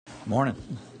Morning.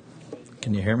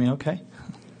 Can you hear me okay?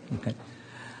 Okay.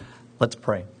 Let's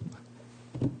pray.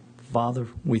 Father,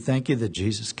 we thank you that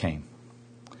Jesus came.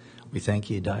 We thank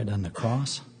you he died on the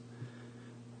cross.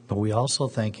 But we also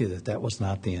thank you that that was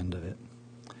not the end of it.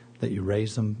 That you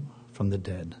raised him from the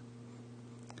dead.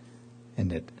 And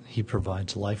that he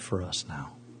provides life for us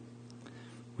now.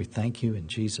 We thank you in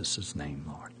Jesus' name,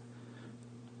 Lord.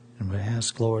 And we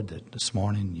ask, Lord, that this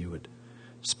morning you would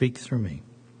speak through me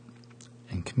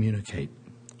and communicate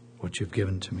what you've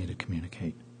given to me to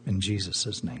communicate. In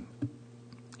Jesus' name,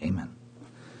 amen.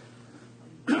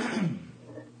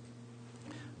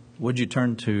 Would you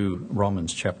turn to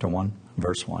Romans chapter 1,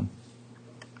 verse 1?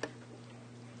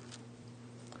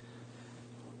 I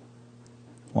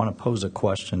want to pose a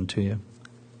question to you.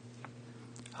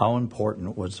 How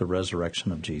important was the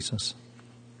resurrection of Jesus?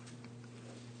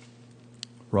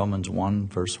 Romans 1,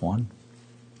 verse 1.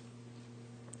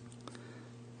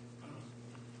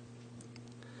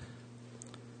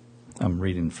 I'm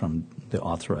reading from the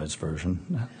Authorized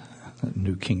Version,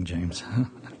 New King James.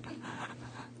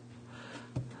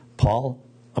 Paul,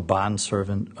 a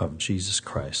bondservant of Jesus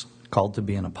Christ, called to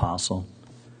be an apostle,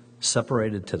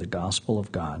 separated to the gospel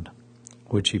of God,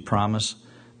 which he promised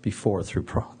before through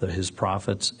his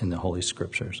prophets in the Holy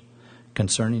Scriptures,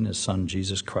 concerning his Son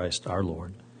Jesus Christ our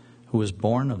Lord, who was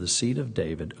born of the seed of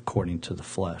David according to the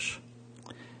flesh.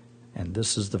 And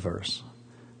this is the verse.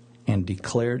 And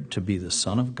declared to be the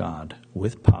Son of God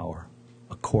with power,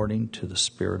 according to the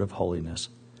Spirit of holiness,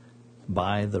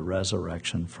 by the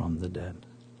resurrection from the dead.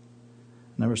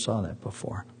 Never saw that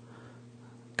before.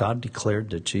 God declared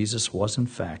that Jesus was in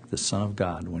fact the Son of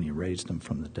God when he raised him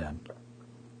from the dead.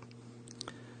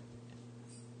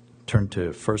 Turn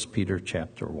to 1 Peter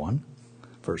chapter 1,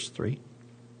 verse 3.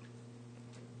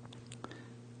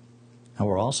 Now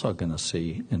we're also going to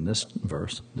see in this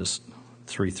verse, this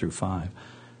 3 through 5,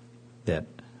 that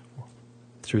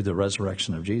through the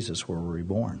resurrection of Jesus we're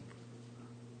reborn.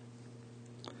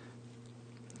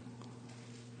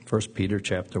 1 Peter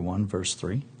chapter 1, verse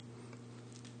 3.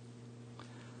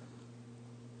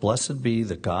 Blessed be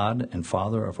the God and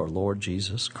Father of our Lord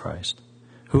Jesus Christ,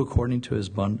 who according to his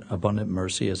abundant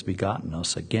mercy has begotten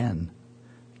us again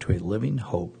to a living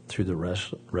hope through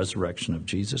the resurrection of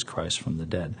Jesus Christ from the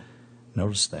dead.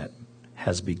 Notice that.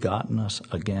 Has begotten us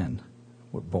again.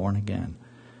 We're born again.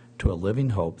 To a living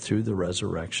hope through the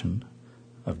resurrection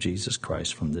of Jesus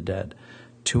Christ from the dead,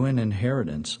 to an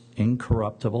inheritance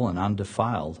incorruptible and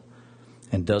undefiled,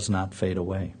 and does not fade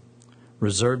away,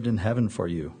 reserved in heaven for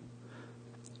you,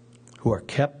 who are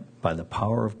kept by the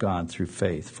power of God through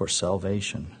faith for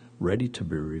salvation, ready to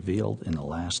be revealed in the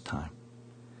last time.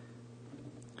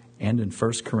 And in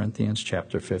 1 Corinthians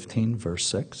chapter 15, verse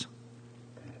 6,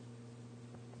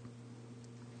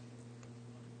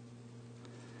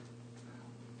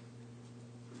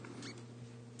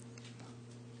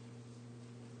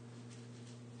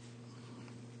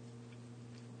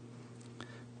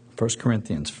 1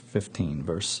 Corinthians 15,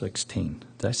 verse 16.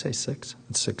 Did I say 6?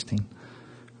 It's 16.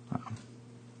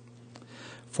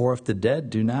 For if the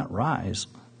dead do not rise,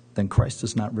 then Christ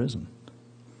is not risen.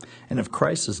 And if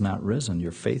Christ is not risen,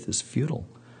 your faith is futile,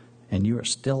 and you are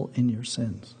still in your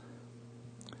sins.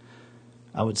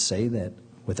 I would say that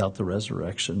without the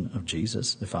resurrection of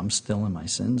Jesus, if I'm still in my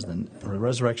sins, then the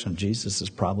resurrection of Jesus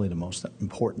is probably the most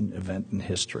important event in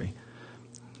history,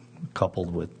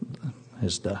 coupled with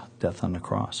his death on the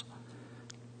cross.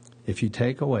 If you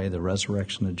take away the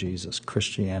resurrection of Jesus,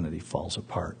 Christianity falls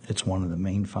apart. It's one of the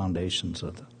main foundations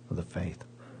of the faith.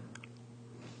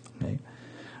 Okay?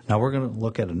 Now we're going to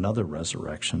look at another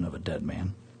resurrection of a dead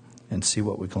man and see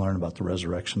what we can learn about the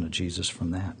resurrection of Jesus from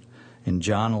that. In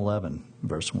John 11,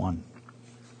 verse 1.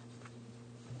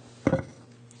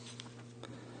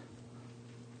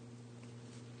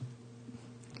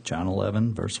 John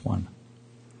 11, verse 1.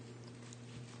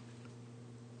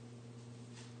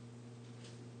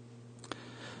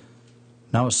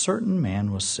 Now a certain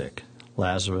man was sick,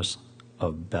 Lazarus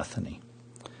of Bethany,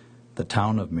 the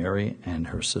town of Mary and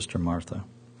her sister Martha.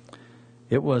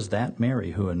 It was that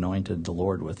Mary who anointed the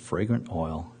Lord with fragrant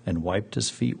oil and wiped his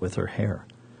feet with her hair,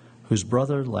 whose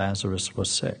brother Lazarus was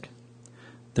sick.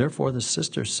 Therefore the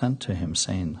sisters sent to him,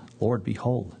 saying, Lord,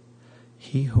 behold,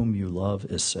 he whom you love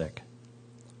is sick.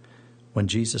 When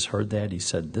Jesus heard that, he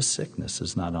said, This sickness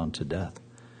is not unto death,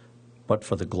 but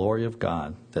for the glory of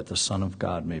God, that the Son of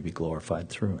God may be glorified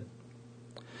through it.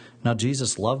 Now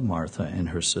Jesus loved Martha and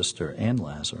her sister and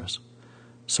Lazarus.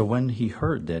 So when he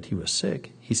heard that he was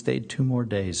sick, he stayed 2 more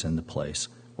days in the place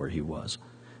where he was.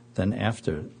 Then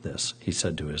after this, he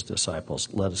said to his disciples,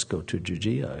 Let us go to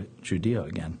Judea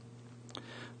again.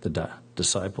 The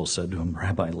disciples said to him,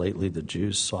 Rabbi, lately the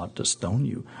Jews sought to stone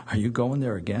you. Are you going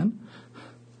there again?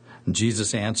 And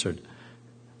Jesus answered,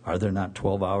 Are there not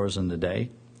 12 hours in the day?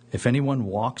 If anyone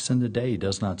walks in the day, he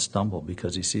does not stumble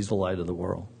because he sees the light of the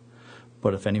world.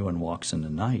 But if anyone walks in the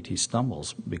night, he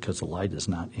stumbles because the light is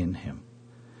not in him.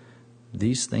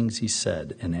 These things he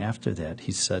said, and after that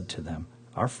he said to them,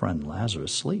 Our friend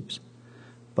Lazarus sleeps,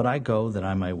 but I go that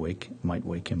I might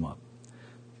wake him up.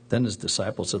 Then his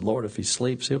disciples said, Lord, if he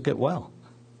sleeps, he'll get well.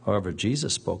 However,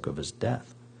 Jesus spoke of his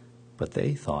death, but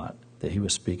they thought that he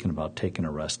was speaking about taking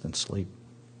a rest and sleep.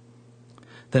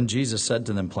 Then Jesus said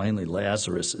to them plainly,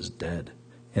 Lazarus is dead,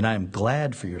 and I am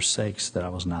glad for your sakes that I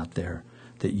was not there,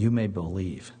 that you may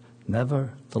believe.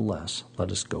 Nevertheless,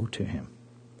 let us go to him.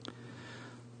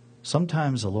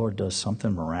 Sometimes the Lord does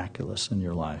something miraculous in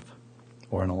your life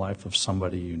or in the life of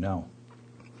somebody you know.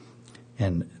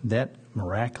 And that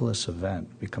miraculous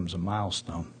event becomes a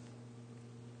milestone.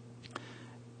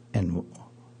 And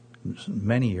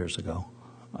many years ago,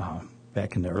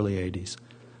 back in the early 80s,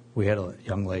 we had a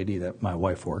young lady that my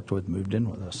wife worked with moved in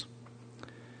with us.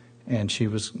 And she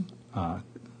was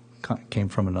came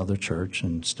from another church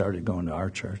and started going to our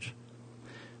church.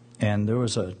 And there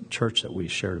was a church that we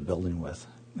shared a building with.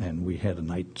 And we had a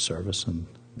night service and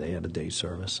they had a day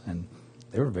service. And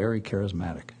they were very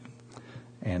charismatic.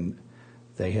 And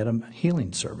they had a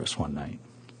healing service one night.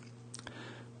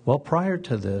 Well, prior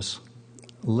to this,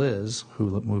 Liz,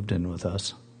 who moved in with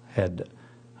us, had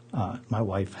my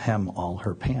wife hem all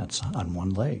her pants on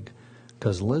one leg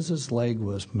because Liz's leg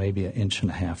was maybe 1.5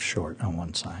 inches short on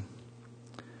one side.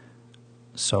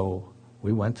 So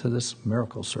we went to this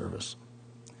miracle service,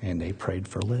 and they prayed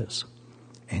for Liz.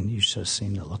 And you should have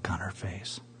seen the look on her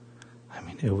face. I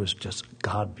mean, it was just,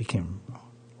 God became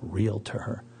real to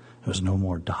her. There was no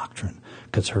more doctrine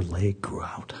because her leg grew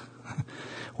out.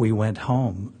 We went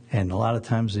home, and a lot of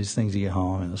times these things you get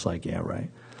home, and it's like, yeah, right.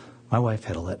 My wife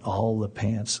had to let all the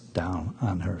pants down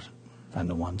on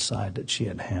the one side that she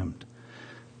had hemmed.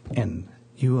 And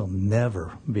you will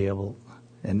never be able,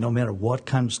 and no matter what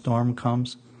kind of storm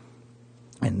comes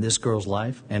in this girl's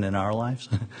life and in our lives,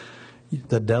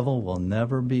 the devil will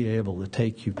never be able to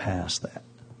take you past that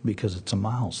because it's a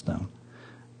milestone.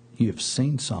 You've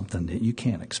seen something that you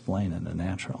can't explain in the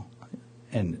natural,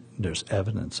 and there's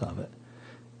evidence of it.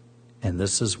 And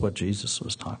this is what Jesus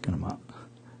was talking about.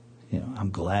 You know, I'm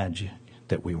glad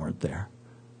that we weren't there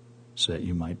so that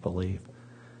you might believe.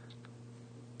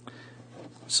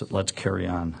 So let's carry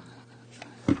on.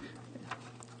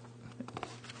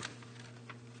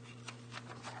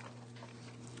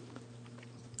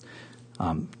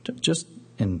 Just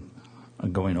in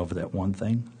going over that one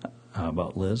thing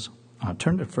about Liz,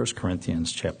 turn to 1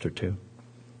 Corinthians chapter 2.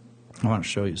 I want to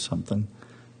show you something.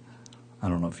 I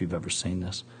don't know if you've ever seen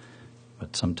this,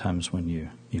 but sometimes when you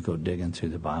go digging through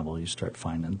the Bible, you start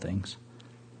finding things.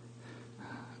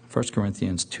 1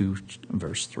 Corinthians 2,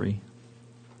 verse 3.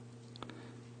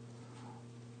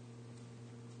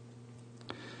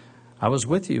 I was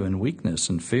with you in weakness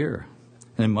and fear,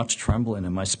 and in much trembling,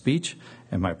 and my speech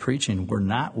and my preaching were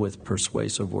not with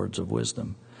persuasive words of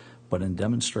wisdom, but in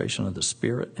demonstration of the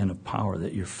Spirit and of power,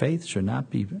 that your faith should not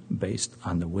be based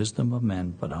on the wisdom of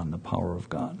men, but on the power of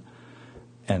God.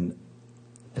 And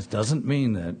it doesn't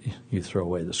mean that you throw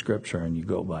away the Scripture and you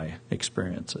go by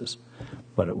experiences,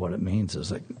 but what it means is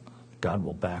that God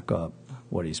will back up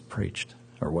what He's preached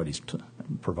or what He's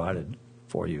provided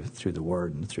for you through the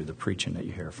Word and through the preaching that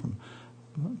you hear from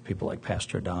people like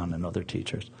Pastor Don and other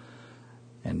teachers.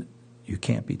 And you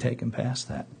can't be taken past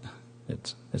that.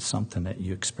 It's something that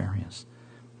you experience.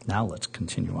 Now let's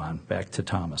continue on back to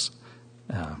Thomas,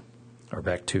 or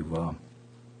back to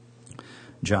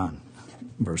John,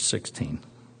 verse 16.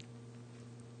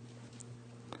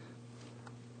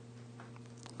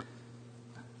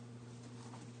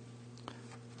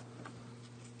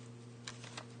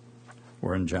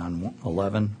 We're in John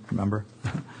 11, remember?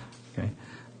 Okay.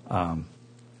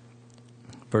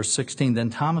 Verse 16, then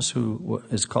Thomas, who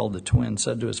is called the twin,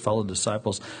 said to his fellow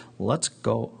disciples, let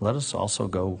us also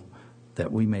go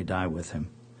that we may die with him.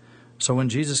 So when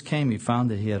Jesus came, he found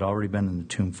that he had already been in the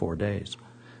tomb 4 days.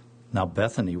 Now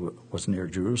Bethany was near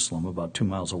Jerusalem, about 2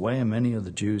 miles away, and many of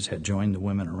the Jews had joined the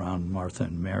women around Martha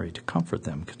and Mary to comfort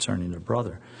them concerning their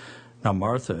brother. Now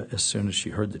Martha, as soon as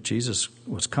she heard that Jesus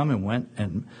was coming, went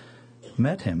and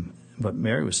met him, but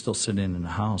Mary was still sitting in the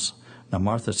house. Now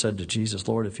Martha said to Jesus,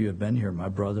 Lord, if you had been here, my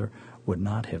brother would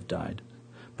not have died.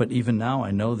 But even now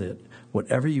I know that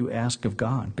whatever you ask of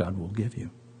God, God will give you.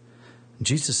 And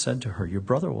Jesus said to her, your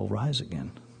brother will rise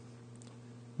again.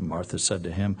 And Martha said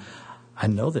to him, I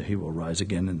know that he will rise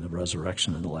again in the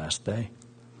resurrection of the last day.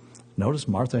 Notice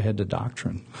Martha had the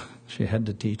doctrine. She had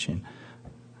the teaching.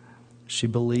 She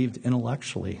believed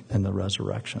intellectually in the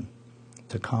resurrection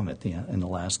to come in the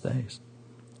last days.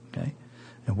 Okay?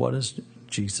 And what does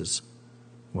Jesus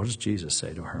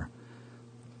say to her?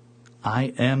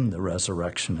 I am the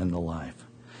resurrection and the life.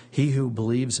 He who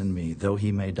believes in me, though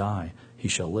he may die, he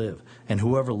shall live. And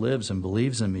whoever lives and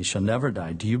believes in me shall never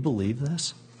die. Do you believe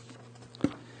this?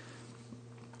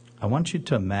 I want you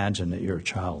to imagine that you're a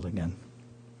child again.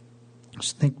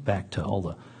 Just think back to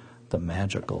all the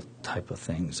magical type of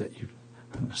things that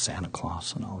Santa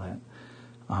Claus and all that.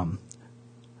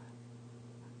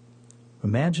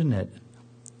 Imagine that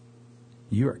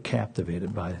you are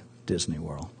captivated by Disney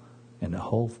World and the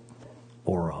whole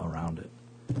aura around it.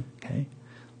 Okay?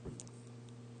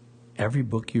 Every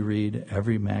book you read,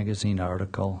 every magazine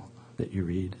article that you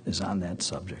read is on that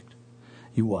subject.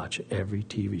 You watch every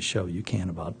TV show you can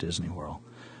about Disney World,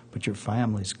 but your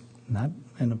family's not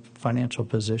in a financial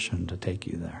position to take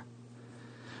you there.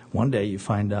 One day you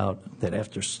find out that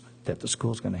the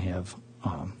school's going to have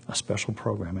a special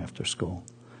program after school,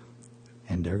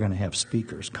 and they're going to have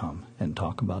speakers come and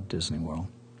talk about Disney World.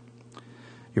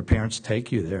 Your parents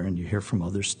take you there, and you hear from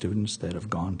other students that have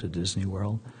gone to Disney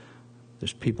World.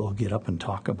 There's people who get up and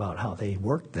talk about how they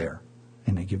worked there,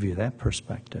 and they give you that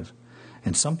perspective.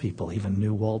 And some people even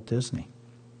knew Walt Disney.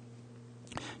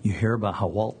 You hear about how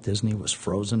Walt Disney was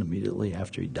frozen immediately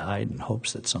after he died in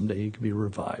hopes that someday he could be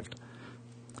revived.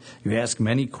 You ask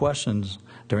many questions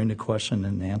during the question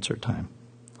and answer time,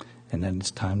 and then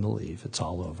it's time to leave. It's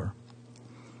all over.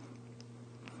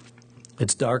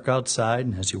 It's dark outside,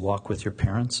 and as you walk with your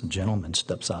parents, a gentleman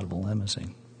steps out of a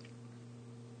limousine.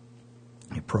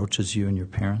 He approaches you and your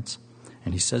parents,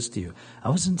 and he says to you, I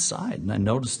was inside, and I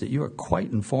noticed that you are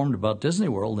quite informed about Disney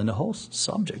World, and the whole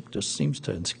subject just seems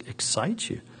to excite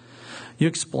you. You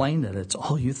explain that it's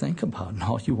all you think about and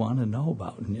all you want to know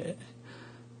about.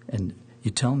 And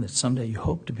you tell him that someday you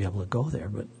hope to be able to go there,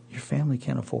 but your family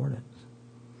can't afford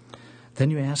it. Then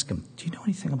you ask him, do you know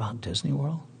anything about Disney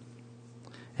World?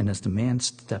 And as the man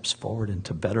steps forward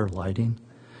into better lighting,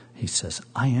 he says,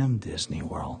 I am Disney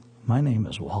World. My name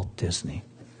is Walt Disney.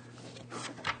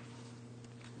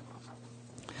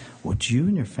 Would you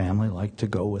and your family like to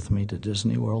go with me to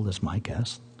Disney World as my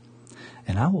guest?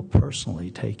 And I will personally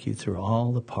take you through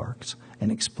all the parks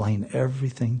and explain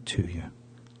everything to you.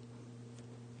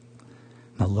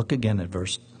 Now look again at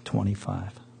verse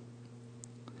 25.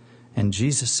 And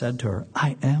Jesus said to her,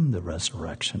 I am the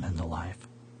resurrection and the life.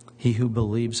 He who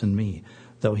believes in me,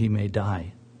 though he may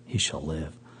die, he shall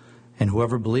live. And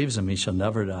whoever believes in me shall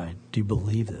never die. Do you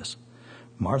believe this?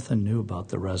 Martha knew about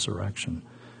the resurrection.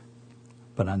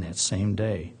 But on that same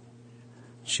day,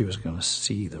 she was going to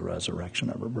see the resurrection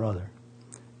of her brother.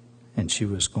 And she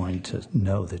was going to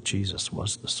know that Jesus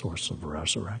was the source of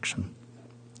resurrection.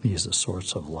 He is the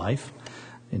source of life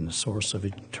and the source of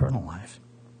eternal life.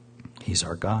 He's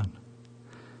our God.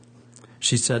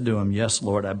 She said to him, yes,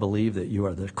 Lord, I believe that you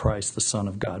are the Christ, the Son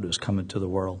of God, who has come into the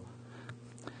world.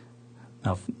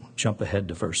 Now jump ahead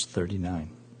to verse 39.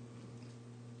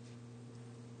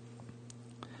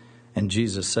 And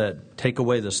Jesus said, take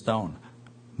away the stone.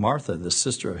 Martha, the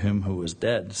sister of him who was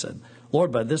dead, said,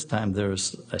 Lord, by this time there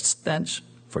is a stench,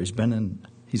 for he's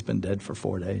been dead for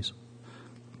 4 days.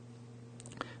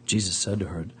 Jesus said to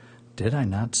her, did I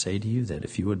not say to you that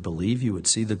if you would believe, you would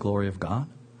see the glory of God?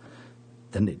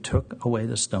 Then they took away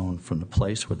the stone from the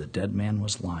place where the dead man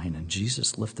was lying, and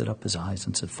Jesus lifted up his eyes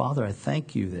and said, Father, I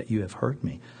thank you that you have heard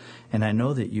me, and I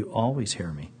know that you always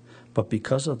hear me. But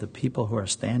because of the people who are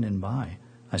standing by,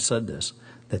 I said this,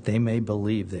 that they may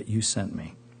believe that you sent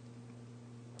me.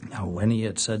 Now when he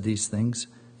had said these things,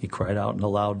 he cried out in a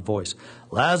loud voice,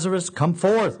 Lazarus, come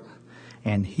forth!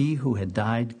 And he who had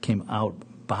died came out,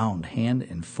 bound hand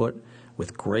and foot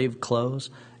with grave clothes,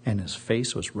 and his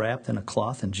face was wrapped in a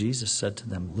cloth. And Jesus said to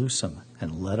them, loose him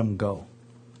and let him go.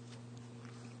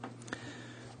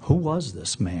 Who was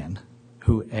this man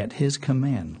who at his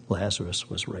command Lazarus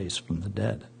was raised from the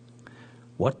dead?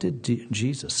 What did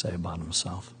Jesus say about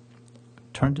himself?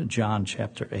 Turn to John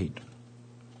chapter 8,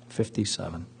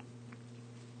 57.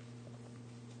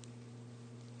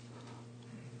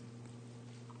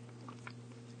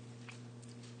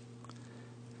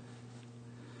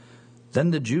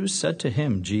 Then the Jews said to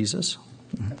him, Jesus,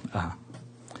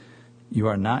 you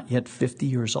are not yet 50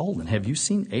 years old, and have you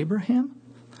seen Abraham?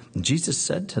 And Jesus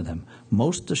said to them,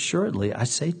 most assuredly I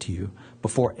say to you,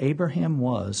 before Abraham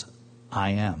was, I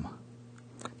am.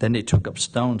 Then they took up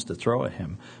stones to throw at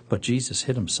him, but Jesus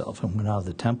hid himself and went out of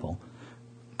the temple,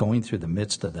 going through the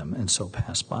midst of them, and so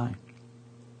passed by.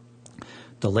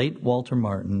 The late Walter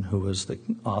Martin, who was the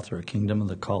author of Kingdom of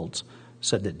the Cults,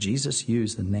 said that Jesus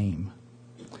used the name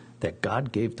that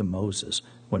God gave to Moses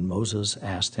when Moses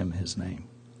asked him his name.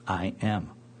 I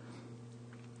am.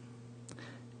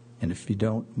 And if you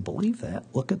don't believe that,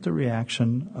 look at the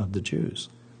reaction of the Jews.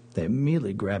 They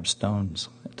immediately grabbed stones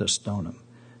to stone him.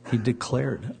 He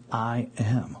declared, I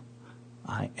am.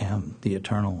 I am the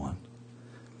Eternal One.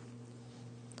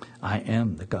 I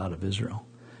am the God of Israel.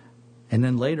 And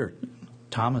then later,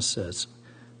 Thomas says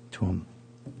to him,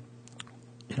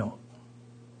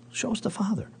 show us the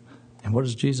Father. And what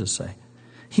does Jesus say?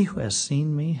 He who has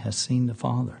seen me has seen the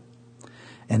Father.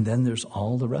 And then there's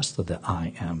all the rest of the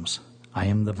I ams. I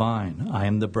am the vine. I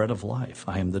am the bread of life.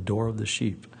 I am the door of the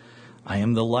sheep. I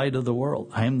am the light of the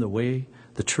world. I am the way,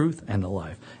 the truth, and the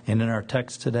life. And in our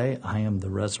text today, I am the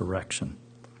resurrection.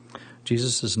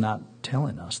 Jesus is not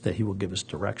telling us that he will give us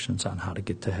directions on how to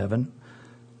get to heaven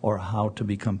or how to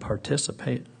become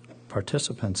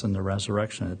participants in the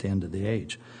resurrection at the end of the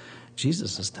age.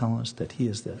 Jesus is telling us that he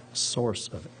is the source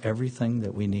of everything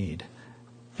that we need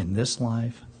in this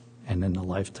life and in the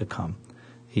life to come.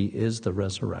 He is the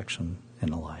resurrection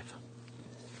and the life.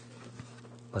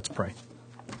 Let's pray.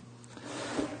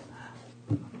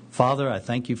 Father, I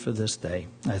thank you for this day.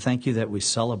 I thank you that we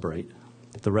celebrate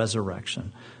the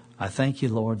resurrection. I thank you,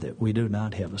 Lord, that we do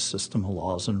not have a system of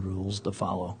laws and rules to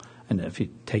follow. And if you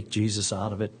take Jesus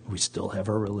out of it, we still have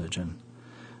our religion.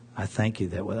 I thank you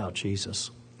that without Jesus,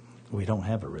 we don't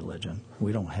have a religion.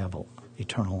 We don't have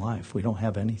eternal life. We don't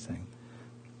have anything.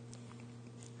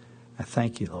 I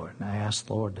thank you, Lord. And I ask,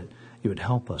 Lord, that you would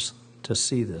help us to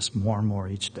see this more and more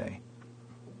each day.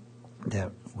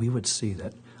 That we would see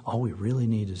that all we really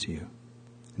need is you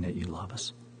and that you love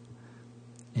us.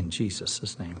 In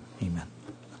Jesus' name, amen.